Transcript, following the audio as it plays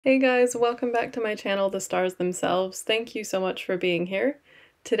Hey guys, welcome back to my channel, The Stars Themselves. Thank you so much for being here.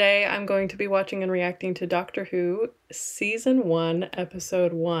 Today I'm going to be watching and reacting to Doctor Who Season 1,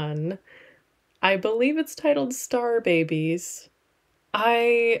 Episode 1. I believe it's titled Star Babies.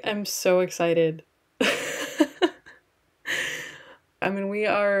 I am so excited. I mean, we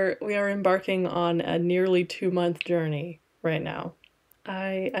are embarking on a nearly 2-month journey right now.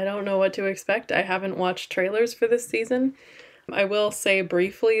 I don't know what to expect. I haven't watched trailers for this season. I will say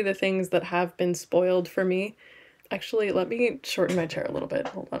briefly the things that have been spoiled for me. Actually, let me shorten my chair a little bit.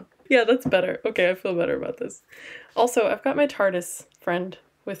 Hold on. Yeah, that's better. Okay, I feel better about this. Also, I've got my TARDIS friend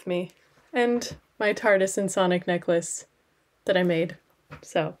with me and my TARDIS and Sonic necklace that I made.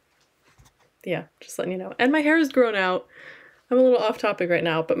 So, yeah, just letting you know. And my hair is grown out. I'm a little off topic right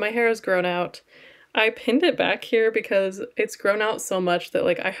now, but my hair is grown out. I pinned it back here because it's grown out so much that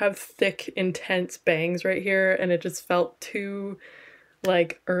like I have thick, intense bangs right here and it just felt too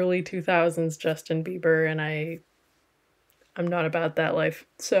like early 2000s Justin Bieber, and I'm not about that life.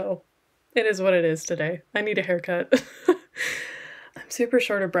 So it is what it is today. I need a haircut. I'm super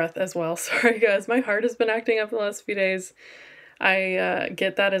short of breath as well. Sorry guys, my heart has been acting up the last few days. I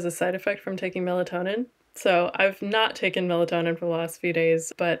get that as a side effect from taking melatonin. So I've not taken melatonin for the last few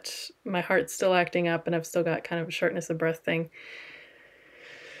days, but my heart's still acting up and I've still got kind of a shortness of breath thing.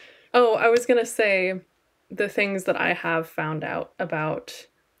 Oh, I was gonna say the things that I have found out about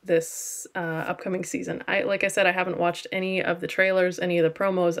this upcoming season. Like I said, I haven't watched any of the trailers, any of the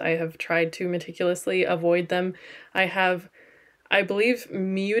promos. I have tried to meticulously avoid them. I have, I believe,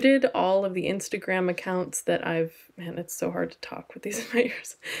 muted all of the Instagram accounts that man, it's so hard to talk with these in my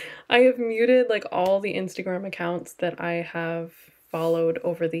ears. I have muted like all the Instagram accounts that I have followed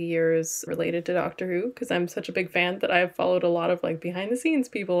over the years related to Doctor Who, because I'm such a big fan that I have followed a lot of like behind the scenes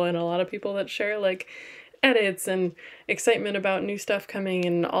people and a lot of people that share like edits and excitement about new stuff coming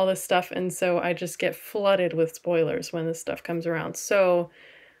and all this stuff, and so I just get flooded with spoilers when this stuff comes around. So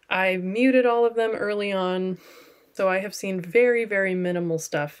I muted all of them early on. So I have seen very, very minimal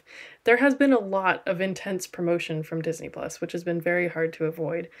stuff. There has been a lot of intense promotion from Disney Plus, which has been very hard to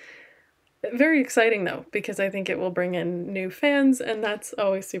avoid. Very exciting though, because I think it will bring in new fans, and that's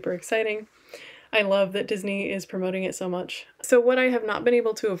always super exciting. I love that Disney is promoting it so much. So what I have not been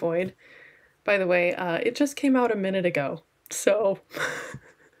able to avoid, by the way, it just came out a minute ago, so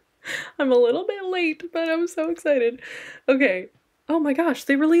I'm a little bit late, but I'm so excited. Okay. Oh my gosh,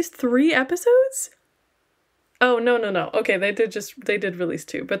 they released 3 episodes? Oh, no, no, no. Okay, they did release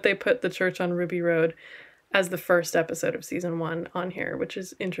 2, but they put The Church on Ruby Road as the first episode of season 1 on here, which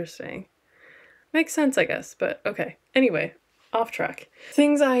is interesting. Makes sense, I guess, but okay. Anyway, off track.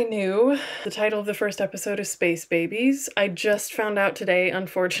 Things I knew. The title of the first episode is Space Babies. I just found out today,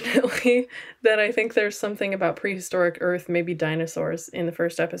 unfortunately, that I think there's something about prehistoric Earth, maybe dinosaurs, in the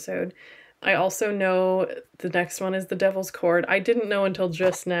first episode. I also know the next one is The Devil's Cord. I didn't know until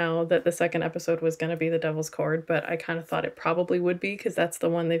just now that the second episode was going to be The Devil's Cord, but I kind of thought it probably would be because that's the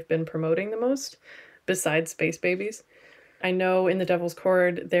one they've been promoting the most, besides Space Babies. I know in The Devil's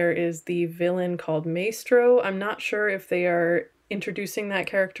Cord there is the villain called Maestro. I'm not sure if they are introducing that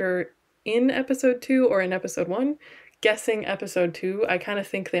character in episode 2 or in episode 1. Guessing episode 2. I kind of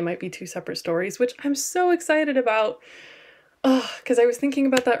think they might be 2 separate stories, which I'm so excited about. Because I was thinking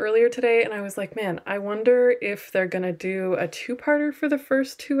about that earlier today and I was like, man, I wonder if they're gonna do a 2-parter for the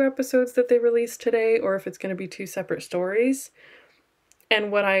first 2 episodes that they released today, or if it's gonna be 2 separate stories.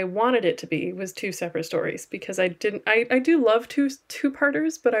 And what I wanted it to be was 2 separate stories, because I do love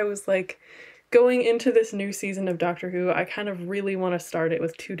two-parters, but I was like, going into this new season of Doctor Who, I kind of really want to start it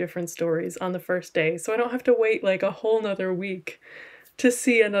with 2 different stories on the first day, so I don't have to wait like a whole nother week to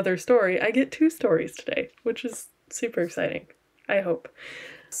see another story. I get 2 stories today, which is super exciting, I hope.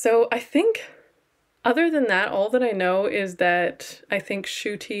 So I think, other than that, all that I know is that I think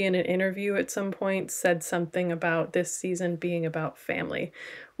Ncuti in an interview at some point said something about this season being about family,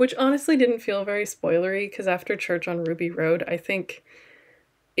 which honestly didn't feel very spoilery, because after Church on Ruby Road, I think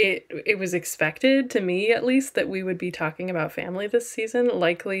it was expected, to me at least, that we would be talking about family this season.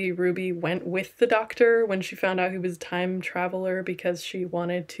 Likely Ruby went with the Doctor when she found out he was a time traveler because she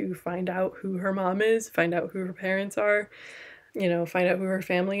wanted to find out who her mom is, find out who her parents are, you know, find out who her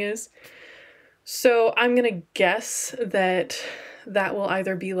family is. So I'm gonna guess that that will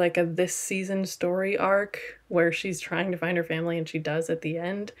either be like a this season story arc where she's trying to find her family and she does at the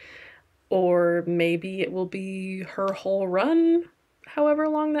end, or maybe it will be her whole run, however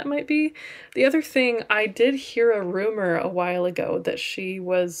long that might be. The other thing, I did hear a rumor a while ago that she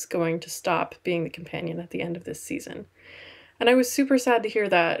was going to stop being the companion at the end of this season. And I was super sad to hear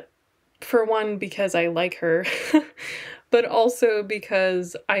that. For one, because I like her, but also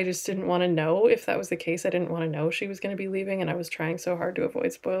because I just didn't want to know if that was the case. I didn't want to know she was going to be leaving, and I was trying so hard to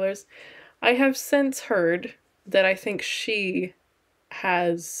avoid spoilers. I have since heard that I think she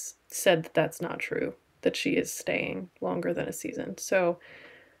has said that that's not true, that she is staying longer than a season. So,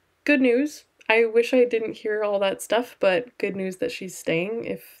 good news. I wish I didn't hear all that stuff, but good news that she's staying,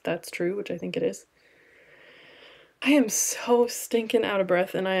 if that's true, which I think it is. I am so stinking out of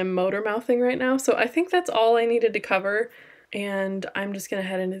breath and I am motor mouthing right now, so I think that's all I needed to cover, and I'm just gonna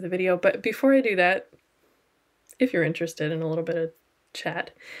head into the video. But before I do that, if you're interested in a little bit of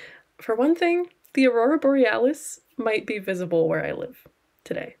chat, for one thing, the Aurora Borealis might be visible where I live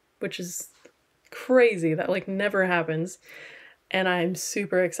today, which is crazy. That like never happens, and I'm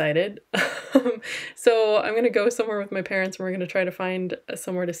super excited. So I'm gonna go somewhere with my parents and we're gonna try to find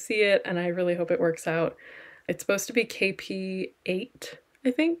somewhere to see it, and I really hope it works out. It's supposed to be KP8,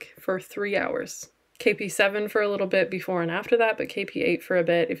 I think, for 3 hours. KP7 for a little bit before and after that, but KP8 for a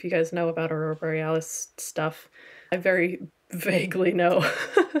bit. If you guys know about Aurora Borealis stuff, I very vaguely know.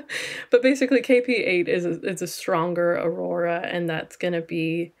 But basically KP8 is a stronger aurora, and that's going to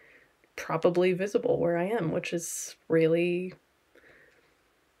be probably visible where I am, which is really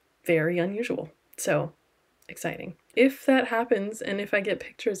very unusual. So exciting. If that happens, and if I get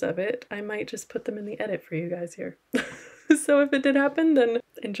pictures of it, I might just put them in the edit for you guys here. So if it did happen, then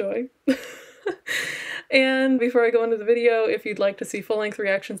enjoy. And before I go into the video, if you'd like to see full-length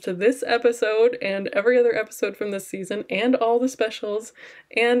reactions to this episode and every other episode from this season and all the specials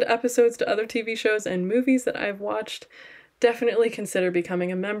and episodes to other TV shows and movies that I've watched, definitely consider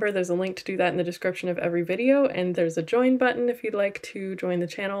becoming a member. There's a link to do that in the description of every video, and there's a join button if you'd like to join the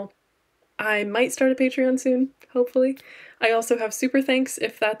channel. I might start a Patreon soon, hopefully. I also have super thanks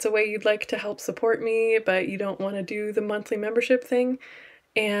if that's a way you'd like to help support me, but you don't want to do the monthly membership thing.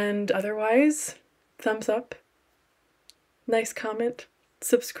 And otherwise, thumbs up, nice comment,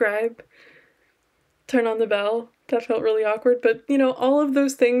 subscribe, turn on the bell. That felt really awkward, but you know, all of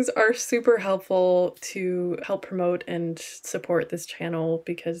those things are super helpful to help promote and support this channel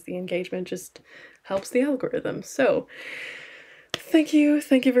because the engagement just helps the algorithm. So thank you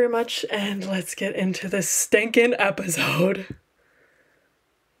very much, and let's get into this stinking episode.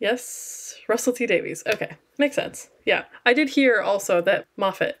 Yes, Russell T Davies. Okay, makes sense. Yeah, I did hear also that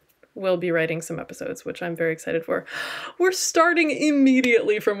Moffat will be writing some episodes, which I'm very excited for. We're starting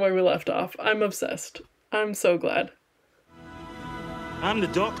immediately from where we left off. I'm obsessed. I'm so glad. I'm the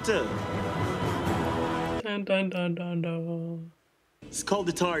Doctor. Dun dun dun dun dun. It's called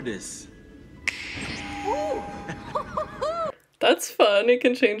the TARDIS. That's fun. You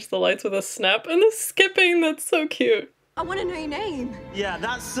can change the lights with a snap, and the skipping, that's so cute. I want to know your name. Yeah,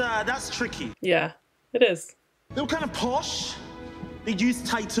 that's tricky. Yeah, it is. They were kind of posh. They'd use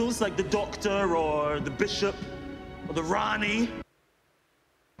titles like the Doctor or the Bishop or the Rani.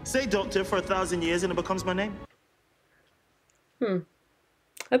 Say Doctor for 1,000 years and it becomes my name.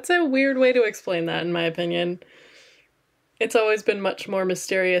 That's a weird way to explain that, in my opinion. It's always been much more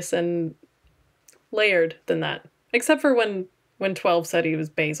mysterious and layered than that. Except for when 12 said he was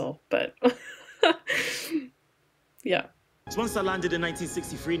Basil, but yeah. Once I landed in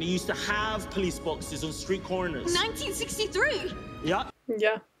 1963 and he used to have police boxes on street corners. 1963? Yeah.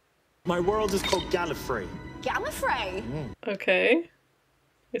 Yeah. My world is called Gallifrey. Gallifrey? Okay.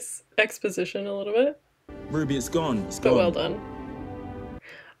 It's exposition a little bit. Ruby, it's gone. It's but gone. Well done.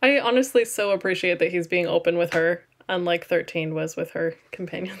 I honestly so appreciate that he's being open with her, unlike 13 was with her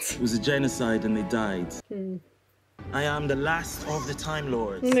companions. It was a genocide and they died. I am the last of the Time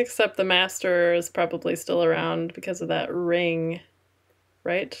Lords. Except the Master is probably still around because of that ring,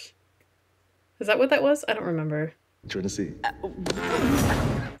 right? Is that what that was? I don't remember. Trying to see.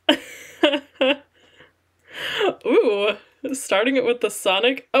 Ooh, starting it with the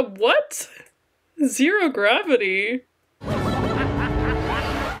Sonic. What? Zero gravity.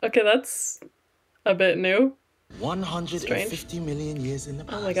 Okay, that's a bit new. 150 million years in the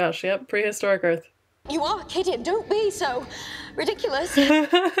past. Oh my gosh, yep, prehistoric Earth. You are kidding. Don't be so ridiculous.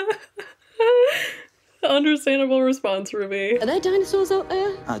 Understandable response, Ruby. Are there dinosaurs out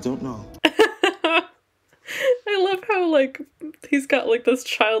there? I don't know. I love how, like, he's got, like, this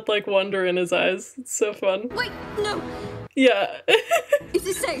childlike wonder in his eyes. It's so fun. Wait, no. Yeah. Is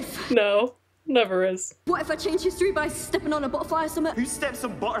it safe? No, never is. What if I change history by stepping on a butterfly or something? Who steps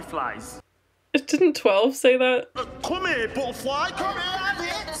on butterflies? Didn't 12 say that? Come here, butterfly. Come here,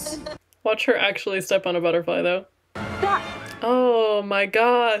 have it. Watch her actually step on a butterfly, though. That. Oh my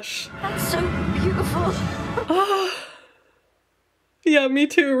gosh. That's so beautiful. Oh. Yeah, me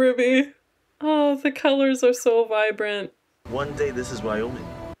too, Ruby. Oh, the colors are so vibrant. One day this is Wyoming.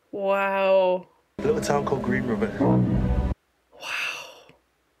 Wow. A little town called Green River.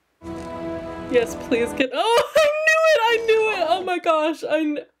 Yes, please get. Oh, I knew it! I knew it! Oh my gosh!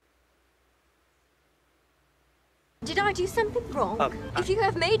 Did I do something wrong? If you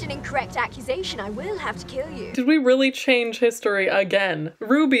have made an incorrect accusation, I will have to kill you. Did we really change history again?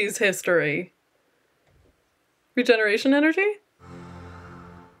 Ruby's history. Regeneration energy?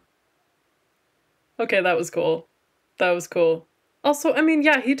 Okay, that was cool. That was cool. Also, I mean,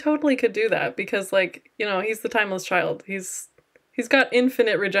 yeah, he totally could do that because, like, you know, he's the timeless child. He's got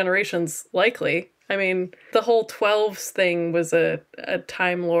infinite regenerations, likely. I mean, the whole 12s thing was a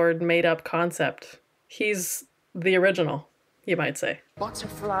Time Lord made-up concept. He's the original, you might say.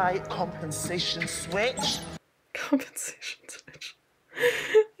 Butterfly compensation switch. Compensation switch.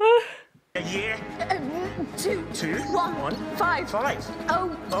 A year. 2, 2, 1, 5, 5.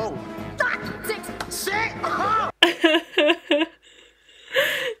 Oh, 6. 6.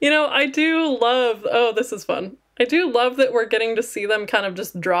 You know, I do love, oh, this is fun. I do love that we're getting to see them kind of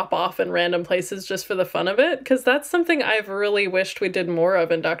just drop off in random places just for the fun of it, because that's something I've really wished we did more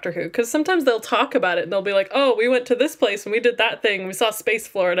of in Doctor Who, because sometimes they'll talk about it and they'll be like, oh, we went to this place and we did that thing, we saw Space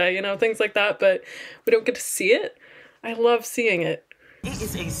Florida, you know, things like that, but we don't get to see it. I love seeing it. It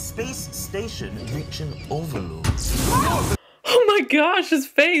is a space station reaching overload. Oh my gosh, his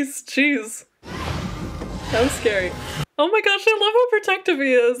face, jeez. That was scary. Oh my gosh, I love how protective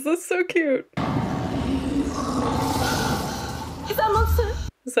he is. That's so cute. Is that a monster?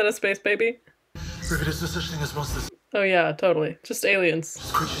 Is that a space baby? Ruby, there's no such thing as monsters. Oh yeah, totally. Just aliens.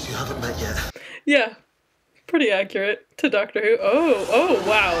 Creatures you haven't met yet. Yeah. Pretty accurate to Doctor Who. Oh,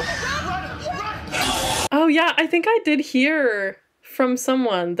 wow. Oh yeah, I think I did hear from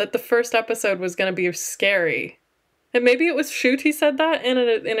someone that the first episode was going to be scary. And maybe it was Shoot he said that in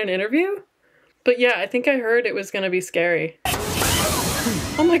an interview? But yeah, I think I heard it was going to be scary.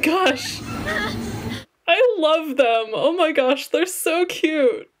 Oh my gosh. I love them. Oh my gosh, they're so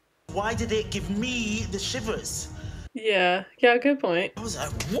cute. Why did it give me the shivers? Yeah, good point. I was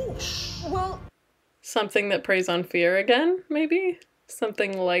like, whoosh. Well, Something that preys on fear again, maybe?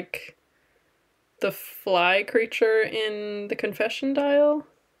 Something like the fly creature in the confession dial?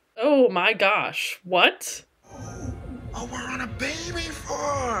 Oh my gosh, what? Oh, we're on a baby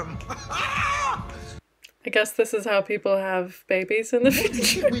farm. I guess this is how people have babies in the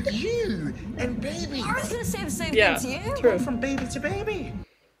future. With you and baby. I was going to say the same Yeah, thing to you. true. From baby to baby.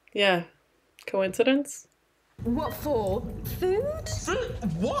 Yeah. Coincidence? What for? Food?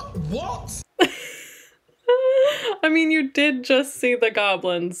 What? What? I mean, you did just see the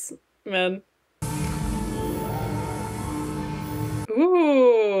goblins, man.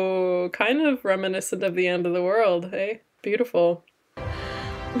 Ooh, kind of reminiscent of the end of the world, hey? Beautiful.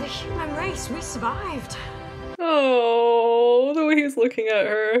 The human race, we survived. Oh, the way he's looking at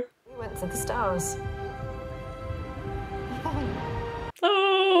her. We went to the stars.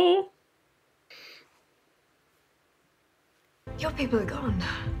 Oh. Your people are gone.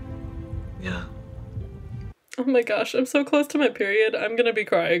 Yeah. Oh my gosh, I'm so close to my period. I'm gonna be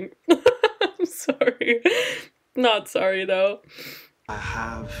crying. I'm sorry. Not sorry, though. I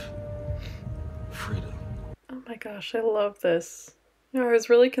have freedom. Oh my gosh, I love this. You know, I was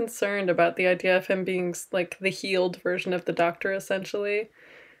really concerned about the idea of him being like the healed version of the Doctor, essentially.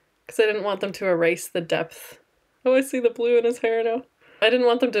 Because I didn't want them to erase the depth. Oh, I see the blue in his hair now. I didn't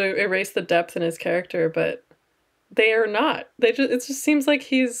want them to erase the depth in his character, but they are not. It just seems like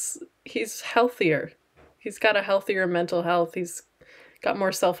he's healthier. He's got a healthier mental health. He's got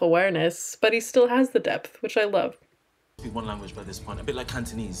more self-awareness, but he still has the depth, which I love. One language by this point, a bit like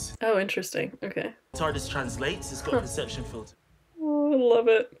Cantonese. Oh, interesting. Okay. It's hard to translate. It's got a perception filter. Oh, I love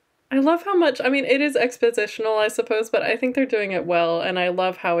it. I love how much, I mean, it is expositional, I suppose, but I think they're doing it well, and I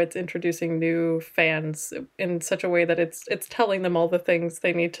love how it's introducing new fans in such a way that it's telling them all the things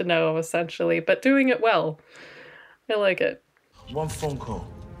they need to know, essentially, but doing it well. I like it. One phone call.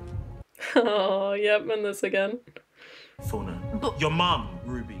 Oh, yep, and this again. Phone her. Your mom,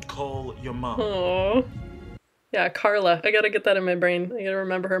 Ruby. Call your mom. Oh. Yeah, Carla. I gotta get that in my brain. I gotta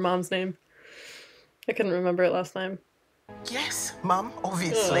remember her mom's name. I couldn't remember it last time. Yes, Mum,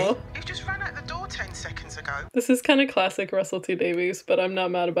 obviously. Oh. You just ran out the door 10 seconds ago. This is kind of classic Russell T Davies, but I'm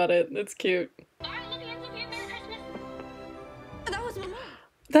not mad about it. It's cute. That was my mom.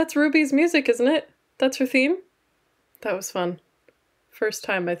 That's Ruby's music, isn't it? That's her theme? That was fun. First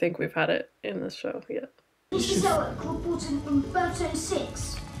time I think we've had it in this show yet. This is reporting from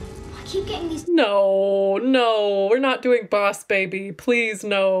 13-6. I keep getting these. No, we're not doing Boss Baby. Please,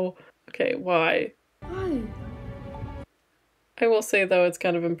 no. Okay, why? Oh. I will say, though, it's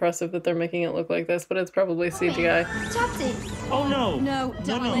kind of impressive that they're making it look like this, but it's probably CGI. Tati, Oh no. No,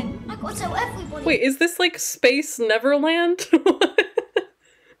 darling. I gotta tell everybody. Wait, is this like Space Neverland?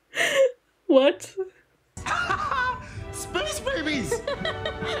 What? Space babies!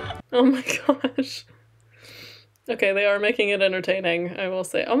 Oh my gosh. Okay, they are making it entertaining, I will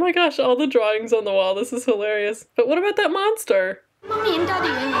say. Oh my gosh, all the drawings on the wall. This is hilarious. But what about that monster? Mummy and Daddy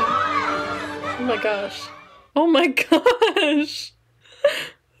in it. Oh my gosh. Oh my gosh.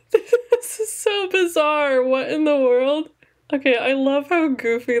 This is so bizarre. What in the world? Okay, I love how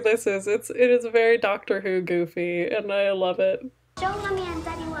goofy this is. It is very Doctor Who goofy, and I love it. Show Mummy and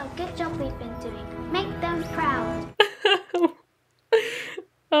Daddy what a good job we've been doing. Make them proud.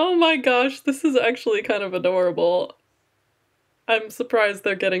 Oh my gosh, this is actually kind of adorable. I'm surprised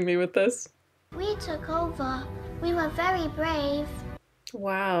they're getting me with this. We took over. We were very brave.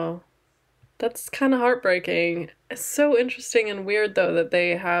 Wow. That's kind of heartbreaking. It's so interesting and weird, though, that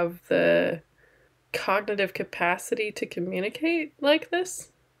they have the cognitive capacity to communicate like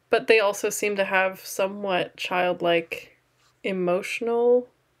this. But they also seem to have somewhat childlike emotional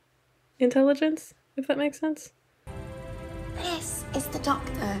intelligence, if that makes sense. This is the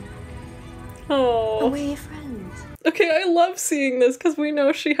doctor. Oh. We're your friends. Okay, I love seeing this because we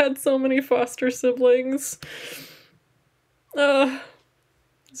know she had so many foster siblings.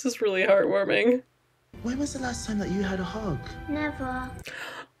 This is really heartwarming. When was the last time that you had a hug? Never.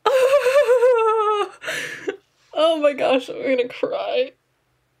 Oh my gosh, I'm gonna cry.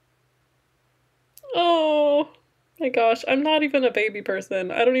 Oh my gosh, I'm not even a baby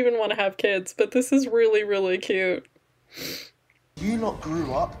person. I don't even want to have kids, but this is really, really cute. You lot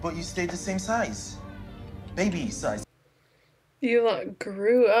grew up, but you stayed the same size. Baby size. You lot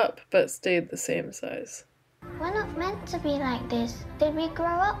grew up, but stayed the same size. We're not meant to be like this. Did we grow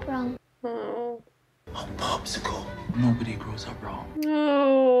up wrong? Oh. Oh, popsicle. Nobody grows up wrong.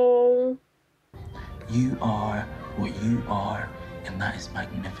 No. You are what you are, and that is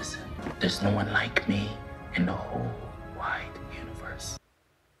magnificent. There's no one like me in the whole wide universe.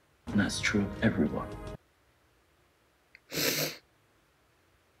 And that's true of everyone. It's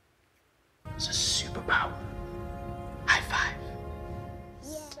a superpower. High five.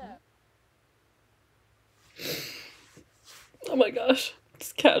 Oh my gosh.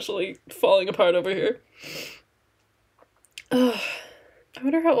 Just casually falling apart over here. Ugh. I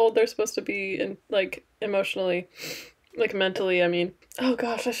wonder how old they're supposed to be and like emotionally, like mentally, I mean. Oh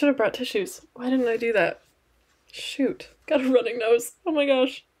gosh, I should have brought tissues. Why didn't I do that? Shoot. Got a running nose. Oh my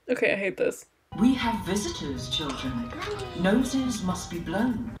gosh. Okay, I hate this. We have visitors, children. Noses must be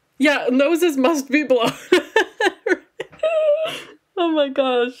blown. Yeah, noses must be blown. Oh my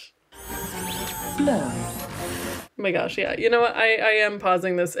gosh. Blown. Oh my gosh, yeah. You know what? I am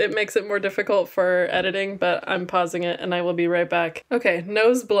pausing this. It makes it more difficult for editing, but I'm pausing it and I will be right back. Okay,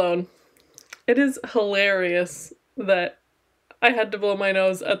 nose blown. It is hilarious that I had to blow my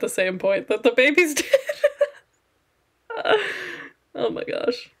nose at the same point that the babies did. Oh my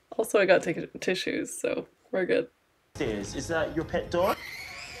gosh. Also, I got tissues, so we're good. Is that your pet dog?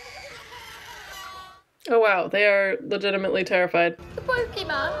 Oh wow, they are legitimately terrified. The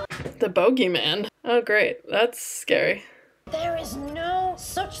bogeyman. The bogeyman? Oh great, that's scary. There is no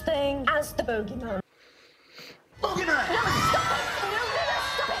such thing as the bogeyman. Bogeyman!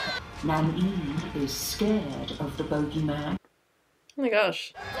 Nan-E is scared of the bogeyman. Oh my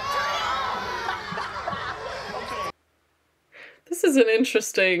gosh. This is an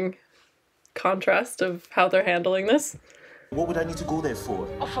interesting contrast of how they're handling this. What would I need to go there for?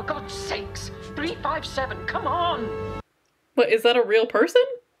 Oh, for God's sakes! 357, come on! What, is that a real person?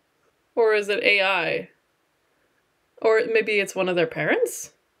 Or is it AI? Or maybe it's one of their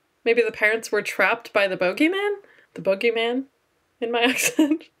parents? Maybe the parents were trapped by the bogeyman? The bogeyman? In my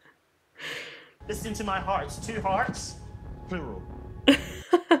accent? Listen to my hearts. 2 hearts, plural.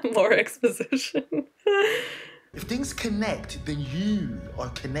 More exposition. If things connect, then you are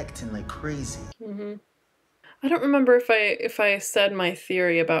connecting like crazy. Mm-hmm. I don't remember if I said my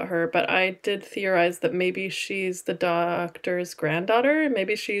theory about her, but I did theorize that maybe she's the doctor's granddaughter.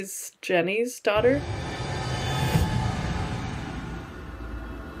 Maybe she's Jenny's daughter.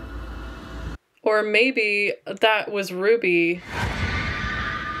 Or maybe that was Ruby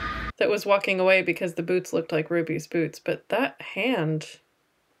that was walking away because the boots looked like Ruby's boots, but that hand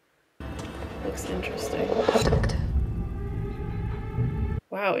looks interesting. Doctor.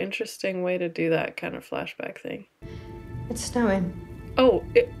 Wow, interesting way to do that kind of flashback thing. It's snowing. Oh,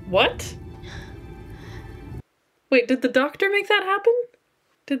 what? Wait, did the doctor make that happen?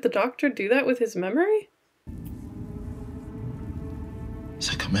 Did the doctor do that with his memory? It's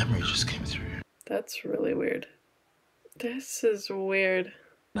like a memory just came through. That's really weird. This is weird.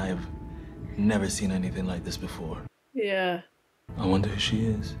 I've never seen anything like this before. Yeah. I wonder who she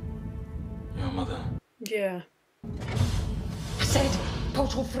is. Your mother. Yeah. I said,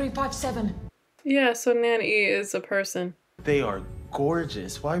 Total 357. Yeah, so Nanny is a person. They are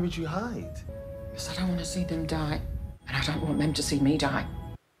gorgeous. Why would you hide? Because I don't want to see them die. And I don't want them to see me die.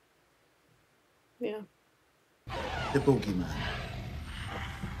 Yeah. The bogeyman.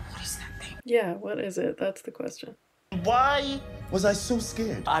 What is that thing? Yeah, what is it? That's the question. Why was I so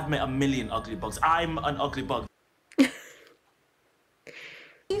scared? I've met a million ugly bugs. I'm an ugly bug.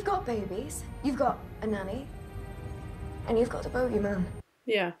 You've got babies, you've got a nanny, and you've got the bogeyman.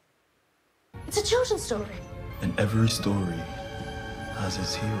 Yeah. It's a children's story. And every story has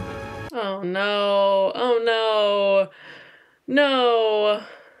its hero. Oh no. Oh no. No.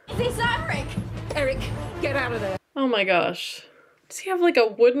 It's Eric! Eric, get out of there. Oh my gosh. Does he have like a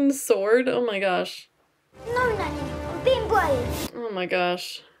wooden sword? Oh my gosh. No, Nanny, I'm being brave. Oh my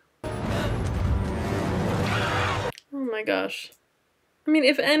gosh. Oh my gosh. I mean,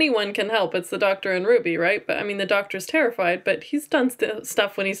 if anyone can help, it's the Doctor and Ruby, right? But I mean, the Doctor's terrified, but he's done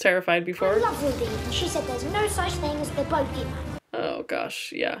stuff when he's terrified I before. love Ruby, and she said there's no such thing as the bogeyman. Oh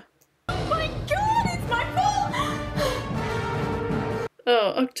gosh, yeah. Oh my god, it's my fault!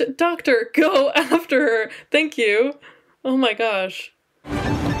 Oh, Doctor, go after her. Thank you. Oh my gosh.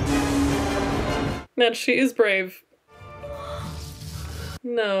 Man, she is brave.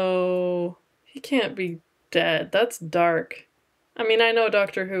 No. He can't be dead. That's dark. I mean, I know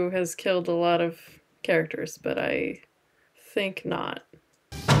Doctor Who has killed a lot of characters, but I think not.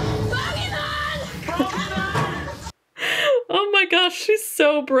 Oh my gosh, she's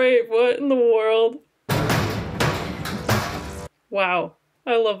so brave. What in the world? Wow.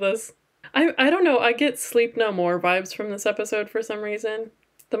 I love this. I don't know, I get Sleep No More vibes from this episode for some reason.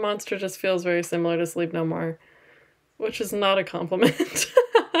 The monster just feels very similar to Sleep No More, which is not a compliment.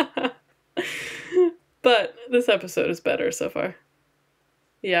 But this episode is better so far.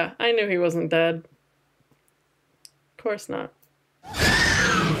 Yeah, I knew he wasn't dead. Of course not. I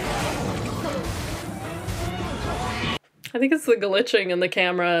think it's the glitching in the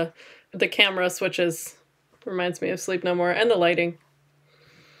camera switches. Reminds me of Sleep No More, and the lighting.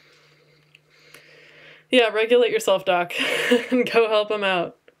 Yeah, regulate yourself, Doc, and go help him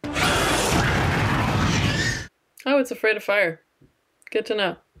out. Oh, it's afraid of fire. Good to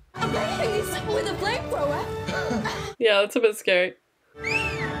know. Babies with a flamethrower. Yeah, that's a bit scary.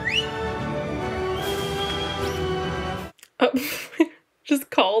 Oh, just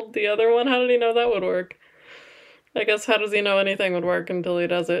called the other one? How did he know that would work? I guess how does he know anything would work until he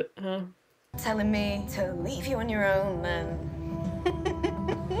does it, huh? Telling me to leave you on your own and...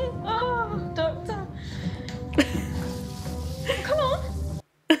 Oh, Doctor. Come on.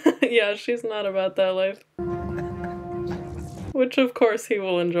 Yeah, she's not about that life. Which of course he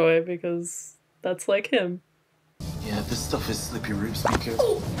will enjoy because that's like him. Yeah, this stuff is slippery roots. Be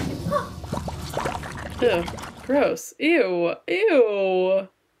careful. Ew, gross. Ew, ew.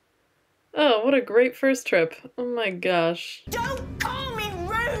 Oh, what a great first trip. Oh my gosh. Don't call me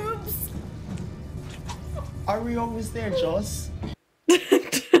Rubes. Are we almost there, Joss?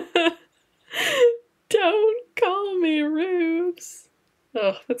 Don't call me Rubes.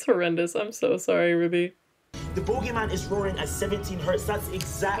 Oh, that's horrendous. I'm so sorry, Ruby. The bogeyman is roaring at 17 hertz. That's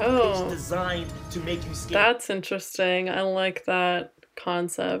exact Oh. pitch designed to make you scared. That's interesting. I like that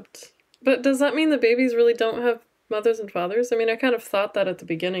concept. But does that mean the babies really don't have mothers and fathers? I mean, I kind of thought that at the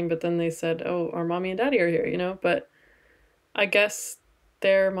beginning, but then they said, oh, our mommy and daddy are here, you know? But I guess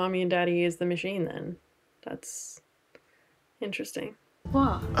their mommy and daddy is the machine then. That's interesting.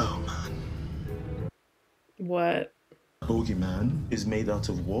 What? Oh man. What? Bogeyman is made out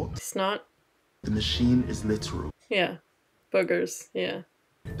of what? Snot? The machine is literal. Yeah. Boogers. Yeah.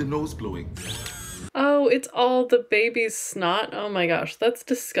 The nose blowing. Oh, it's all the baby's snot? Oh my gosh, that's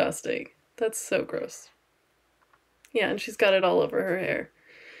disgusting. That's so gross. Yeah, and she's got it all over her hair.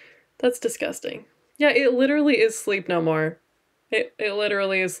 That's disgusting. Yeah, it literally is Sleep No More. It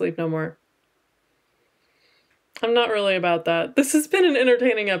literally is Sleep No More. I'm not really about that. This has been an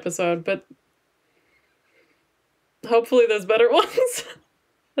entertaining episode, but hopefully there's better ones.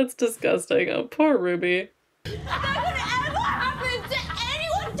 That's disgusting. Oh, poor Ruby. That could ever happen to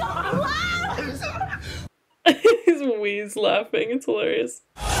anyone. Don't laugh. He's wheeze laughing. It's hilarious.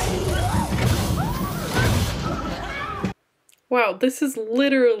 Wow, this is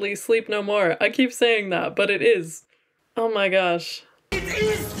literally Sleep No More. I keep saying that, but it is. Oh my gosh. It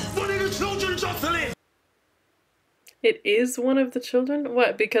is one of the children, Jocelyn! It is one of the children?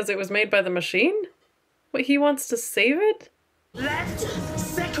 What, because it was made by the machine? What, he wants to save it? Left,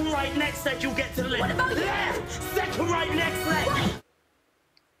 second right, next leg, you'll get to the left. What about left, second right, next leg.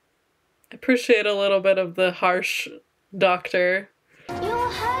 I appreciate a little bit of the harsh doctor. You're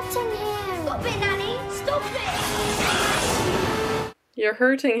hurting him. Stop it, Nanny. Stop it. You're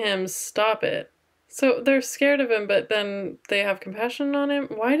hurting him, stop it. So they're scared of him, but then they have compassion on him?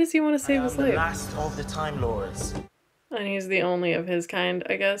 Why does he want to save his The life? last of the Time Lords. And he's the only of his kind,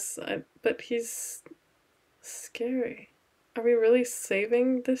 I guess. But he's scary. Are we really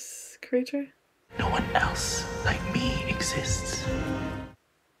saving this creature? No one else like me exists.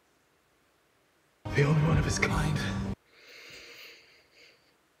 The only one of his kind.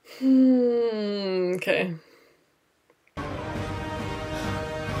 Okay.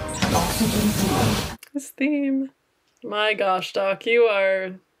 This theme. My gosh, Doc, you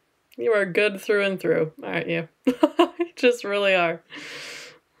are good through and through, aren't you? You just really are.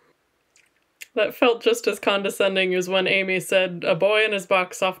 That felt just as condescending as when Amy said, "A boy in his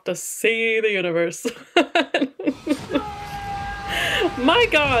box off to see the universe." My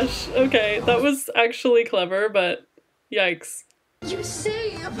gosh! Okay, that was actually clever, but yikes. You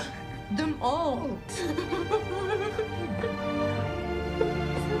save them all.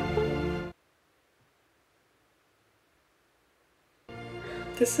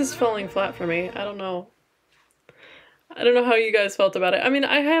 This is falling flat for me. I don't know. I don't know how you guys felt about it. I mean,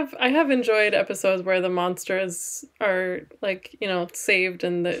 I have enjoyed episodes where the monsters are, like, you know, saved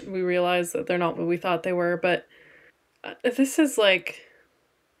and that we realize that they're not what we thought they were, but this is like,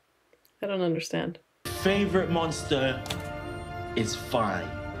 I don't understand. Favorite monster is fine.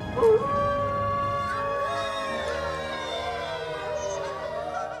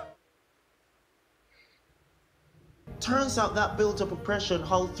 Turns out that built-up oppression,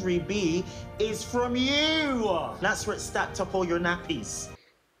 Hull 3B, is from you! That's where it stacked up all your nappies.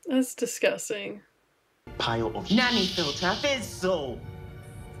 That's disgusting. Pile of Nanny filter. fizzle!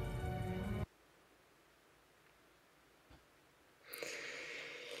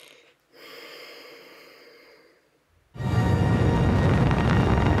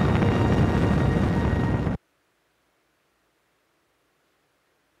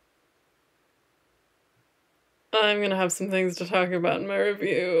 I'm gonna have some things to talk about in my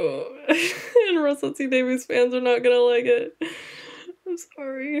review. And Russell T Davies fans are not gonna like it. I'm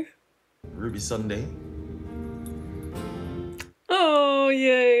sorry. Ruby Sunday. Oh,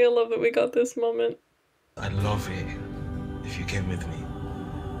 yay. I love that we got this moment. I'd love it if you came with me.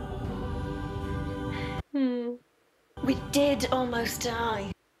 We did almost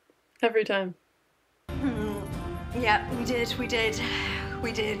die. Every time. Yeah, we did. We did.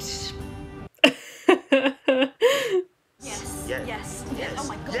 Yes. Yes. Yes. Yes. Oh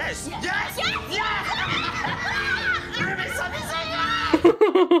my god. Yes! Yes. Yes! Yes! Ruby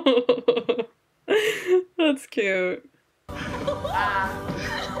Sunday! That's cute.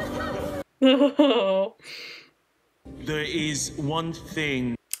 Oh. There is one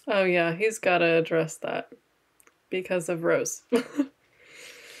thing. Oh yeah, he's gotta address that. Because of Rose.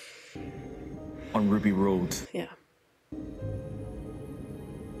 On Ruby Road, Yeah.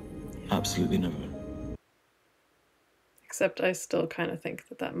 absolutely never. Except I still kind of think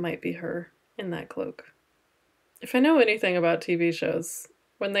that that might be her in that cloak. If I know anything about TV shows,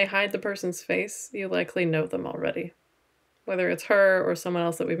 when they hide the person's face, you likely know them already. Whether it's her or someone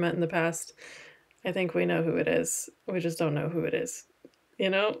else that we've met in the past, I think we know who it is. We just don't know who it is. You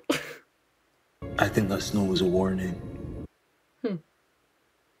know? I think that snow was a warning.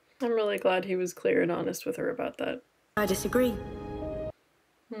 I'm really glad he was clear and honest with her about that. I disagree.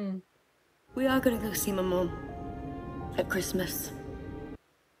 We are going to go see my mum at Christmas.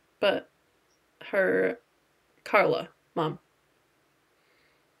 But her Carla mom.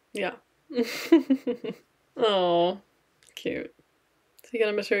 Yeah. Oh, cute. Is he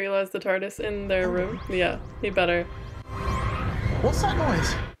gonna materialize the TARDIS in their room? Yeah, he better. What's that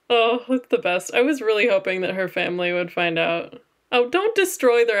noise? Oh, it's the best. I was really hoping that her family would find out. Oh, don't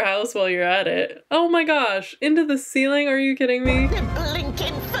destroy their house while you're at it. Oh my gosh, into the ceiling? Are you kidding me?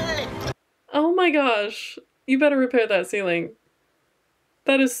 Blinking flip. Oh my gosh, you better repair that ceiling.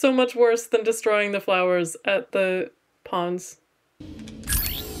 That is so much worse than destroying the flowers at the ponds.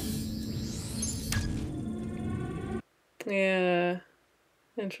 Yeah,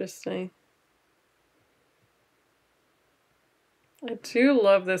 interesting. I do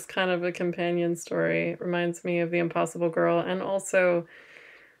love this kind of a companion story. It reminds me of The Impossible Girl and also...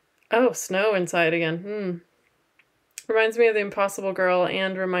 Oh, snow inside again. Reminds me of The Impossible Girl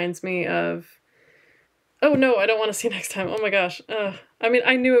and reminds me of... Oh no, I don't want to see next time. Oh my gosh. I mean,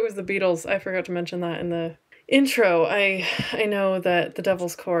 I knew it was the Beatles. I forgot to mention that in the intro. I know that The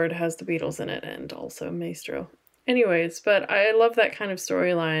Devil's Chord has the Beatles in it and also Maestro. Anyways, but I love that kind of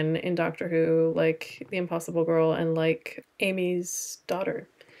storyline in Doctor Who, like The Impossible Girl and like Amy's daughter.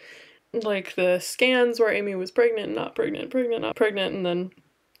 Like the scans where Amy was pregnant, not pregnant, pregnant, not pregnant, and then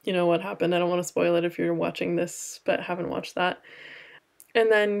you know what happened. I don't want to spoil it if you're watching this but haven't watched that.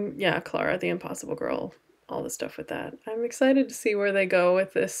 And then, yeah, Clara, the Impossible Girl, all the stuff with that. I'm excited to see where they go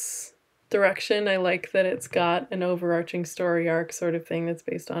with this direction. I like that it's got an overarching story arc sort of thing that's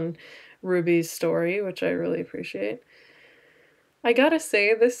based on Ruby's story, which I really appreciate. I gotta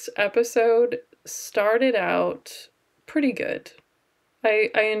say, this episode started out pretty good.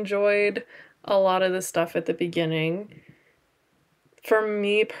 I enjoyed a lot of the stuff at the beginning. For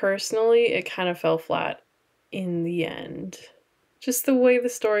me personally, it kind of fell flat in the end. Just the way the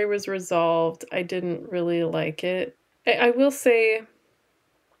story was resolved, I didn't really like it. I will say,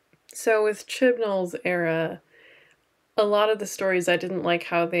 so with Chibnall's era, a lot of the stories I didn't like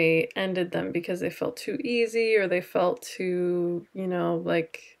how they ended them because they felt too easy or they felt too, you know,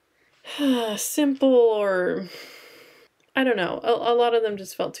 like simple, or I don't know. A lot of them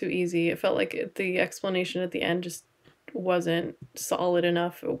just felt too easy. It felt like the explanation at the end just wasn't solid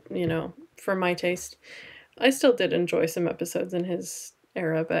enough, you know, for my taste. I still did enjoy some episodes in his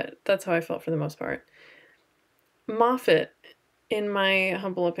era, but that's how I felt for the most part. Moffat, in my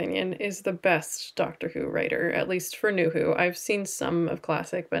humble opinion, is the best Doctor Who writer, at least for New Who. I've seen some of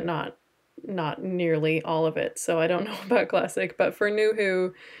Classic, but not nearly all of it, so I don't know about Classic. But for New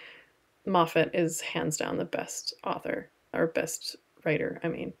Who, Moffat is hands down the best author, or best writer, I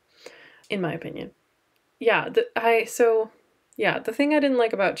mean, in my opinion. Yeah, the thing I didn't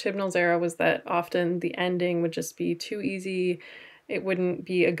like about Chibnall's era was that often the ending would just be too easy. It wouldn't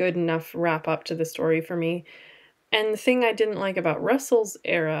be a good enough wrap up to the story for me. And the thing I didn't like about Russell's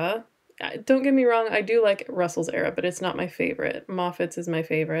era, don't get me wrong, I do like Russell's era, but it's not my favorite. Moffat's is my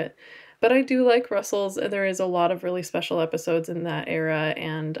favorite. But I do like Russell's. There is a lot of really special episodes in that era,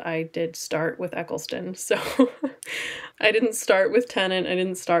 and I did start with Eccleston. So I didn't start with Tennant, I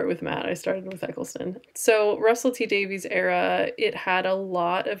didn't start with Matt, I started with Eccleston. So Russell T Davies' era, it had a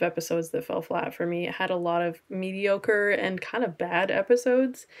lot of episodes that fell flat for me. It had a lot of mediocre and kind of bad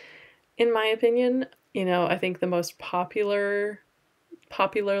episodes, in my opinion. You know, I think the most popularly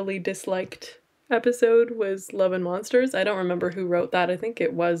disliked episode was Love and Monsters. I don't remember who wrote that. I think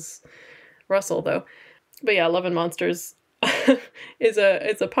it was Russell, though. But yeah, Love and Monsters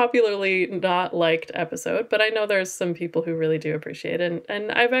it's a popularly not liked episode, but I know there's some people who really do appreciate it,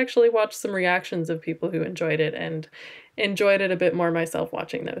 and I've actually watched some reactions of people who enjoyed it and enjoyed it a bit more myself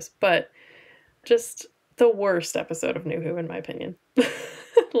watching those. But just the worst episode of New Who, in my opinion.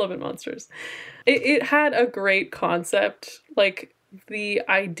 Love and Monsters. It had a great concept. Like, the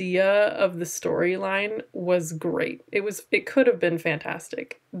idea of the storyline was great. It could have been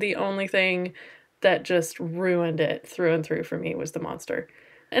fantastic. The only thing that just ruined it through and through for me was the monster.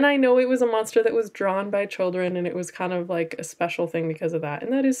 And I know it was a monster that was drawn by children, and it was kind of like a special thing because of that.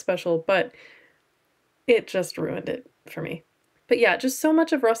 And that is special, but it just ruined it for me. But yeah, just so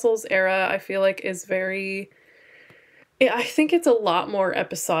much of Russell's era, I feel like, is very... I think it's a lot more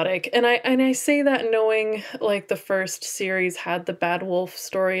episodic, and I say that knowing, like, the first series had the Bad Wolf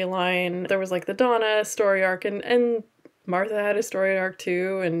storyline. There was, like, the Donna story arc, and Martha had a story arc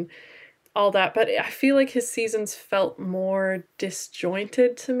too, and all that. But I feel like his seasons felt more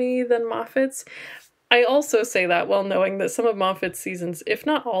disjointed to me than Moffat's. I also say that while knowing that some of Moffat's seasons, if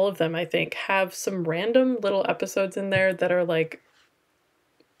not all of them, I think, have some random little episodes in there that are, like,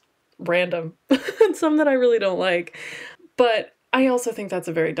 random. And some that I really don't like. But I also think that's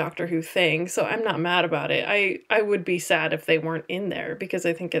a very Doctor Who thing, so I'm not mad about it. I would be sad if they weren't in there, because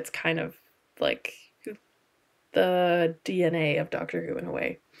I think it's kind of like the DNA of Doctor Who in a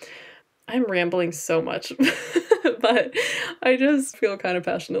way. I'm rambling so much, but I just feel kind of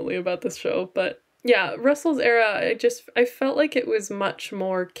passionately about this show. But yeah, Russell's era, I felt like it was much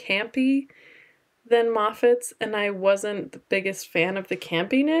more campy than Moffat's, and I wasn't the biggest fan of the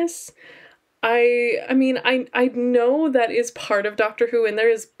campiness. I mean, I know that is part of Doctor Who, and there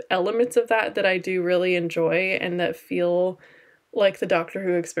is elements of that I do really enjoy and that feel like the Doctor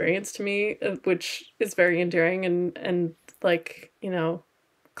Who experience to me, which is very endearing and like, you know,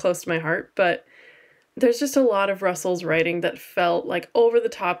 close to my heart. But there's just a lot of Russell's writing that felt like over the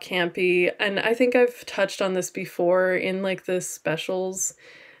top campy, and I think I've touched on this before in like the specials,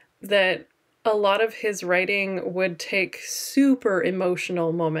 that a lot of his writing would take super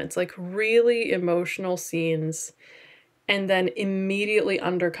emotional moments, like really emotional scenes, and then immediately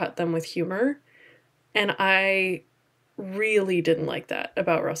undercut them with humor. And I really didn't like that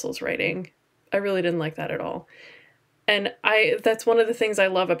about Russell's writing. I really didn't like that at all. And that's one of the things I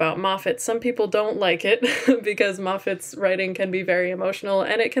love about Moffat. Some people don't like it because Moffat's writing can be very emotional,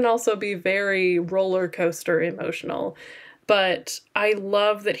 and it can also be very roller coaster emotional. But I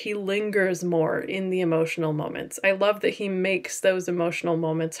love that he lingers more in the emotional moments. I love that he makes those emotional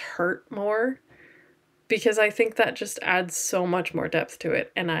moments hurt more, because I think that just adds so much more depth to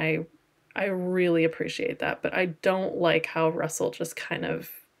it, and I really appreciate that. But I don't like how Russell just kind of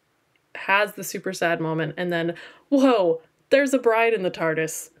has the super sad moment and then, whoa, there's a bride in the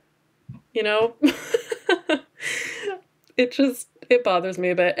TARDIS, you know? It bothers me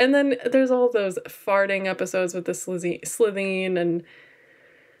a bit. And then there's all those farting episodes with the Slitheen, and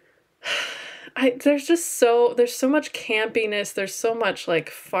there's so much campiness, there's so much like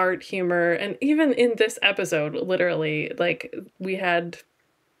fart humor, and even in this episode, literally, like, we had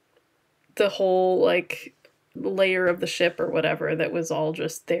the whole like layer of the ship or whatever that was all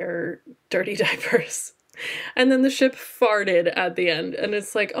just their dirty diapers. And then the ship farted at the end, and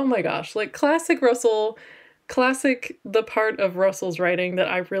it's like, oh my gosh, like classic Russell, classic the part of Russell's writing that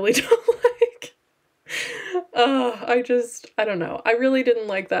I really don't like. I don't know. I really didn't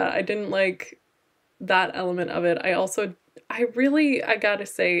like that. I didn't like that element of it. I gotta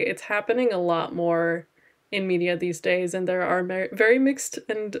say, it's happening a lot more in media these days, and there are very mixed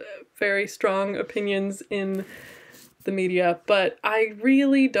and very strong opinions in the media, but I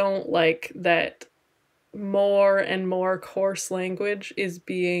really don't like that more and more coarse language is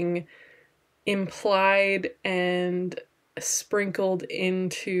being implied and sprinkled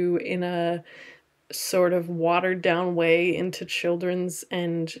into in a sort of watered down way into children's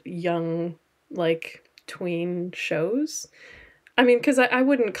and young, like, tween shows. I mean, because I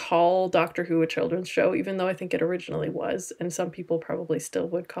wouldn't call Doctor Who a children's show, even though I think it originally was, and some people probably still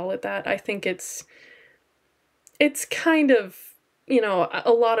would call it that. I think it's kind of, you know,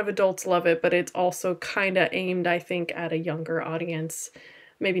 a lot of adults love it, but it's also kind of aimed, I think, at a younger audience.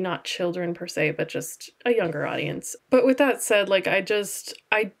 Maybe not children per se, but just a younger audience. But with that said, like, I didn't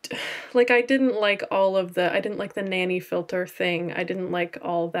like I didn't like the nanny filter thing. I didn't like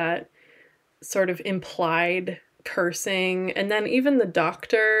all that sort of implied cursing, and then even the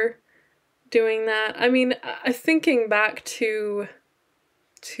doctor doing that. I mean, thinking back to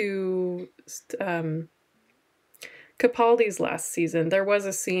Capaldi's last season, there was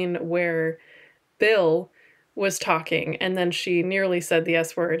a scene where Bill was talking and then she nearly said the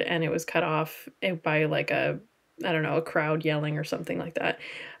S word and it was cut off by like a crowd yelling or something like that.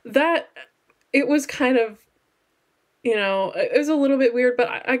 That, it was kind of, you know, it was a little bit weird,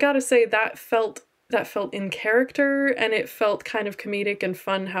 but I gotta say that felt in character, and it felt kind of comedic and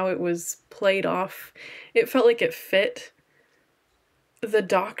fun how it was played off. It felt like it fit. The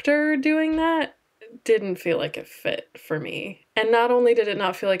doctor doing that didn't feel like it fit for me. And not only did it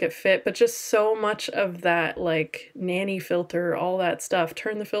not feel like it fit, but just so much of that, like, nanny filter, all that stuff,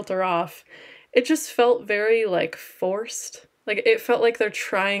 turn the filter off. It just felt very, like, forced. Like, it felt like they're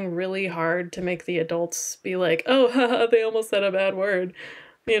trying really hard to make the adults be like, oh, haha, they almost said a bad word.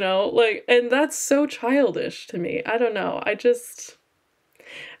 You know, like, and that's so childish to me. I don't know. It's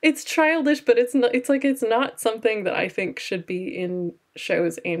childish, but it's not something that I think should be in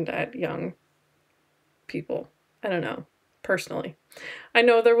shows aimed at young people. I don't know, personally. I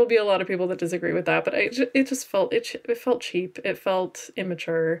know there will be a lot of people that disagree with that, but it felt cheap. It felt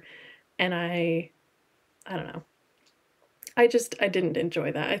immature, and I don't know. I didn't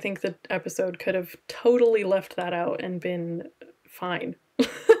enjoy that. I think the episode could have totally left that out and been fine.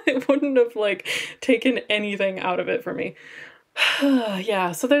 It wouldn't have, like, taken anything out of it for me.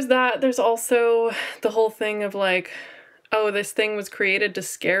 Yeah, so there's that. There's also the whole thing of, like, oh, this thing was created to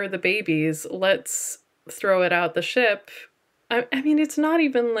scare the babies. Let's throw it out the ship. I mean, it's not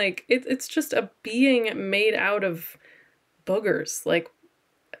even, like, it's just a being made out of boogers. Like,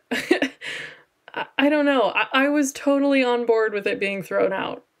 I don't know. I was totally on board with it being thrown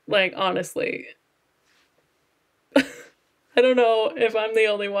out. Like, honestly. I don't know if I'm the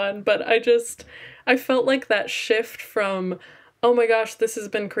only one, but I felt like that shift from, oh my gosh, this has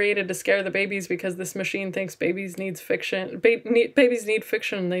been created to scare the babies because this machine thinks babies need fiction. Babies need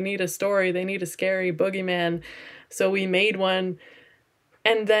fiction. They need a story. They need a scary boogeyman. So we made one.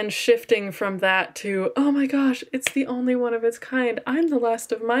 And then shifting from that to, oh my gosh, it's the only one of its kind. I'm the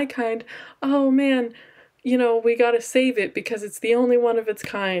last of my kind. Oh man, you know, we gotta save it because it's the only one of its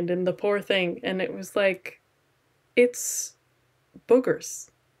kind, and the poor thing. And it was like, it's boogers.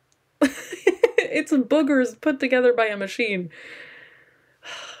 It's boogers put together by a machine.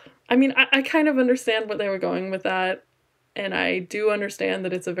 I mean, I kind of understand what they were going with that, and I do understand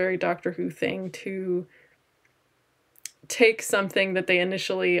that it's a very Doctor Who thing to take something that they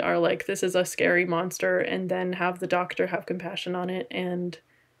initially are like, this is a scary monster, and then have the Doctor have compassion on it and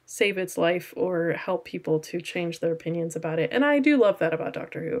save its life or help people to change their opinions about it. And I do love that about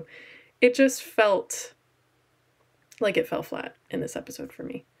Doctor Who. It just felt like it fell flat in this episode for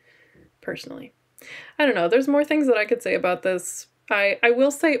me, personally. I don't know, there's more things that I could say about this. I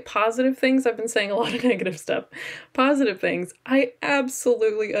will say positive things. I've been saying a lot of negative stuff. Positive things. I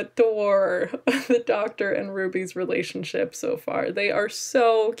absolutely adore the Doctor and Ruby's relationship so far. They are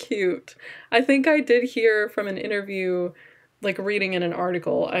so cute. I think I did hear from an interview, like reading in an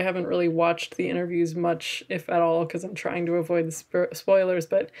article. I haven't really watched the interviews much, if at all, because I'm trying to avoid the spoilers,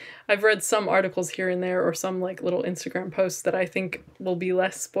 but I've read some articles here and there or some like little Instagram posts that I think will be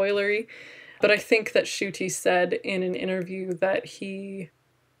less spoilery. But I think that Ncuti said in an interview that he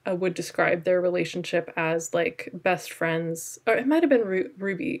would describe their relationship as like best friends, or it might have been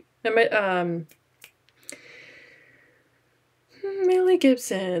Ruby. It might, Millie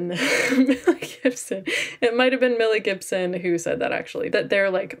Gibson. Millie Gibson. It might have been Millie Gibson who said that, actually, that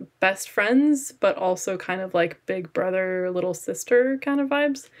they're like best friends, but also kind of like big brother, little sister kind of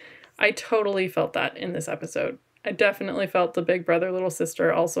vibes. I totally felt that in this episode. I definitely felt the big brother, little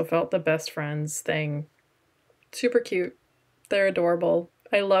sister, also felt the best friends thing. Super cute. They're adorable.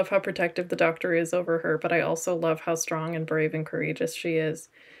 I love how protective the Doctor is over her, but I also love how strong and brave and courageous she is.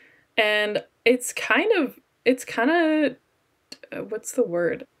 And it's kind of, what's the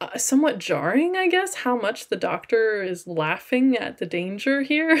word? Somewhat jarring, I guess, how much the Doctor is laughing at the danger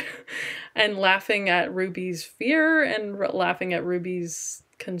here and laughing at Ruby's fear and laughing at Ruby's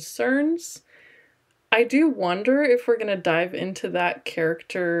concerns. I do wonder if we're going to dive into that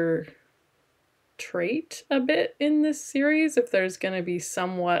character trait a bit in this series, if there's going to be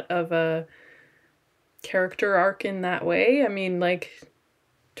somewhat of a character arc in that way. I mean, like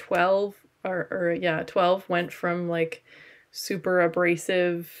 12 12 went from like super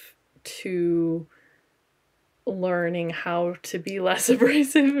abrasive to learning how to be less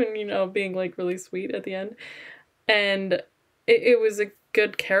abrasive and, you know, being like really sweet at the end. And it was a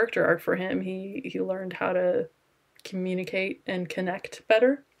good character arc for him. He learned how to communicate and connect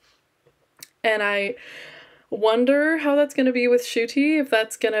better. And I wonder how that's going to be with Ncuti,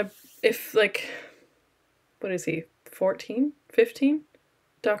 if like, what is he, 14? 15?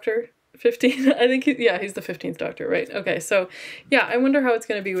 Doctor 15? I think he's the 15th Doctor, right? Okay, so yeah, I wonder how it's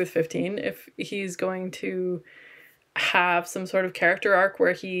going to be with 15, if he's going to have some sort of character arc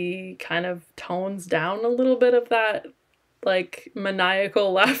where he kind of tones down a little bit of that like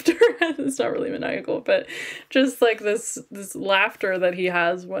maniacal laughter. It's not really maniacal, but just like this laughter that he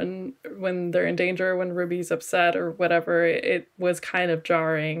has when they're in danger, when Ruby's upset or whatever. It was kind of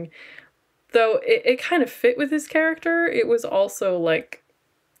jarring, though it kind of fit with his character. It was also like,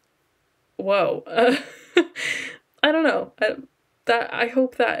 whoa. I don't know, I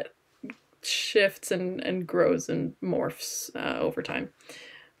hope that shifts and grows and morphs over time.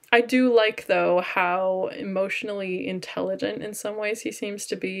 I do like, though, how emotionally intelligent in some ways he seems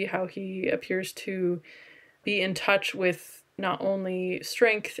to be, how he appears to be in touch with not only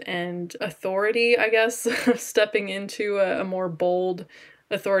strength and authority, I guess, stepping into a more bold,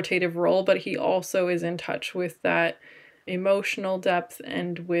 authoritative role, but he also is in touch with that emotional depth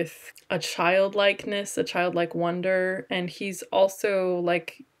and with a childlikeness, a childlike wonder, and he's also,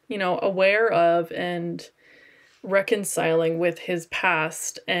 like, you know, aware of and reconciling with his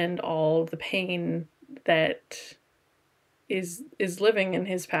past and all the pain that is living in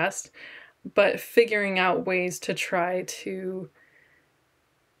his past, but figuring out ways to try to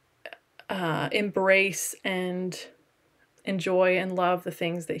embrace and enjoy and love the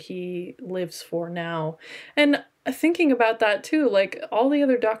things that he lives for now. And thinking about that too, like all the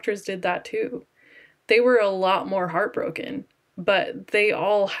other Doctors did that too. They were a lot more heartbroken, but they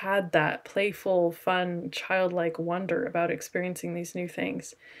all had that playful, fun, childlike wonder about experiencing these new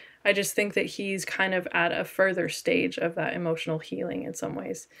things. I just think that he's kind of at a further stage of that emotional healing in some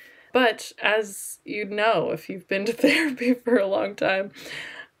ways. But as you know, if you've been to therapy for a long time,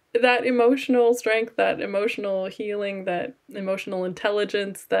 that emotional strength, that emotional healing, that emotional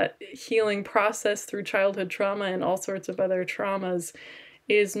intelligence, that healing process through childhood trauma and all sorts of other traumas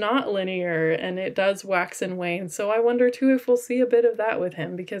is not linear, and it does wax and wane. So I wonder too if we'll see a bit of that with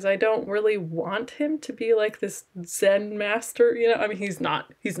him, because I don't really want him to be like this Zen master, you know? I mean, he's not.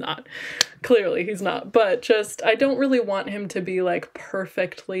 Clearly he's not. But just, I don't really want him to be like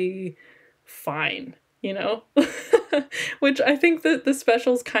perfectly fine, you know? Which I think that the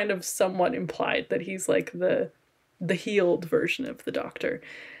specials kind of somewhat implied that he's like the healed version of the Doctor,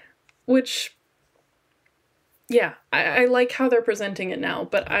 which, yeah, I like how they're presenting it now,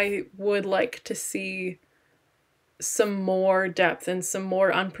 but I would like to see some more depth and some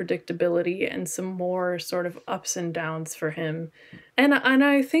more unpredictability and some more sort of ups and downs for him. And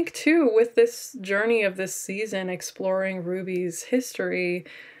I think too, with this journey of this season, exploring Ruby's history,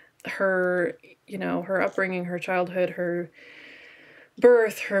 her, you know, her upbringing, her childhood, her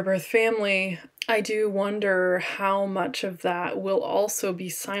her birth family, I do wonder how much of that will also be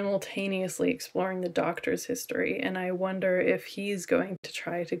simultaneously exploring the Doctor's history, and I wonder if he's going to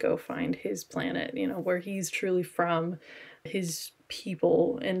try to go find his planet, you know, where he's truly from, his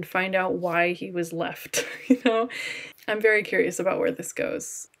people, and find out why he was left, you know? I'm very curious about where this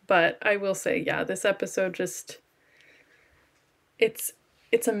goes, but I will say, yeah, this episode just, it's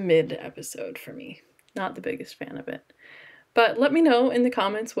a mid episode for me. Not the biggest fan of it. But let me know in the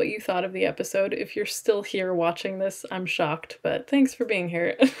comments what you thought of the episode. If you're still here watching this, I'm shocked, but thanks for being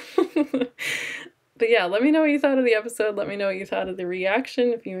here. But yeah, let me know what you thought of the episode. Let me know what you thought of the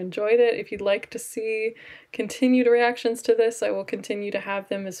reaction, if you enjoyed it. If you'd like to see continued reactions to this, I will continue to have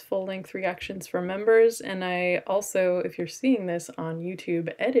them as full-length reactions for members. And I also, if you're seeing this on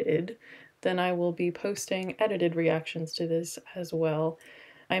YouTube edited, then I will be posting edited reactions to this as well.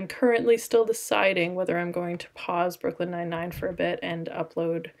 I'm currently still deciding whether I'm going to pause Brooklyn Nine-Nine for a bit and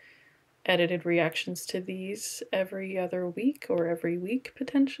upload edited reactions to these every other week or every week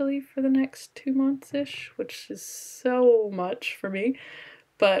potentially for the next 2 months-ish, which is so much for me.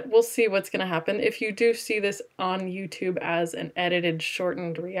 But we'll see what's going to happen. If you do see this on YouTube as an edited,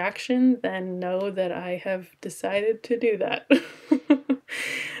 shortened reaction, then know that I have decided to do that.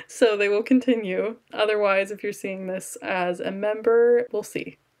 So they will continue. Otherwise, if you're seeing this as a member, we'll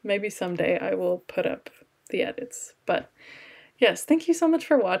see. Maybe someday I will put up the edits. But yes, thank you so much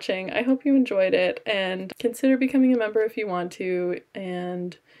for watching. I hope you enjoyed it, and consider becoming a member if you want to.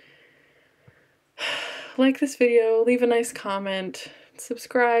 And like this video, leave a nice comment,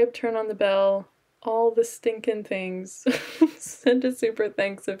 subscribe, turn on the bell, all the stinking things. Send a super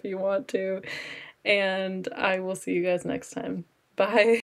thanks if you want to. And I will see you guys next time. Bye.